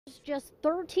There's just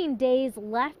 13 days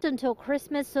left until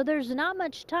Christmas, so there's not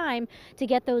much time to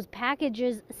get those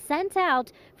packages sent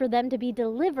out for them to be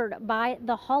delivered by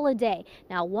the holiday.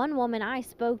 Now, one woman I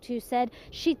spoke to said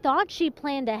she thought she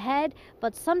planned ahead,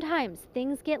 but sometimes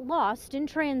things get lost in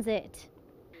transit.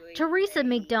 Teresa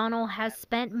McDonald has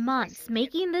spent months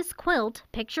making this quilt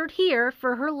pictured here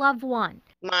for her loved one.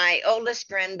 My oldest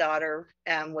granddaughter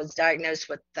was diagnosed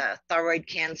with thyroid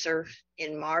cancer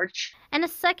in March. And a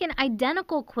second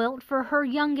identical quilt for her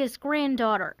youngest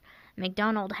granddaughter.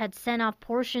 McDonald had sent off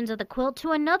portions of the quilt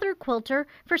to another quilter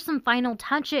for some final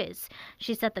touches.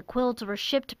 She said the quilts were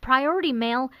shipped priority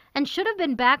mail and should have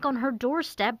been back on her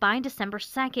doorstep by December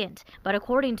 2nd. But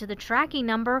according to the tracking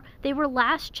number, they were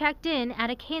last checked in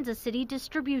at a Kansas City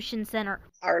distribution center.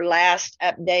 Our last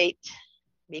update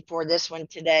before this one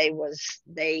today was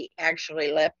they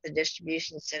actually left the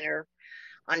distribution center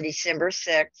on December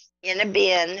 6th in a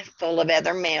bin full of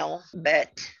other mail, but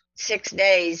 6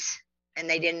 days and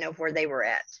they didn't know where they were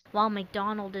at. While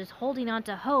McDonald is holding on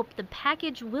to hope the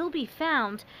package will be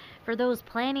found, for those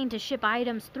planning to ship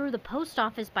items through the post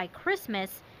office by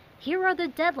Christmas, here are the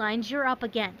deadlines you're up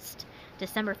against.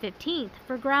 December 15th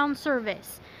for ground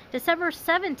service. December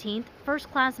 17th, first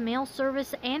class mail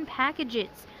service and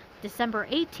packages. December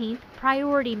 18th,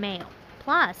 priority mail.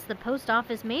 Plus, the post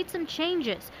office made some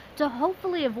changes to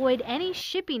hopefully avoid any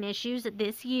shipping issues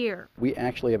this year. We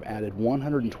actually have added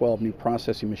 112 new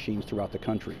processing machines throughout the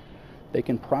country. They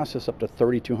can process up to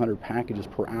 3,200 packages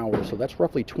per hour, so that's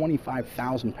roughly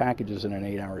 25,000 packages in an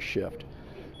 8-hour shift.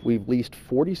 We've leased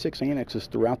 46 annexes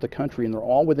throughout the country, and they're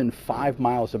all within 5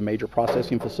 miles of major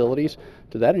processing facilities,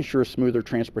 so that ensures smoother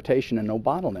transportation and no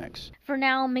bottlenecks. For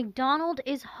now, McDonald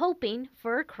is hoping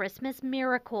for a Christmas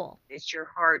miracle. It's your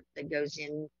heart that goes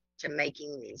into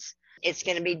making these. It's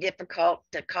going to be difficult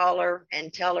to call her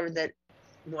and tell her that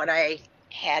what I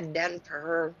had done for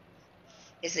her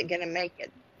isn't going to make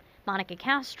it. Monica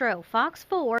Castro, Fox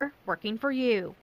 4, working for you.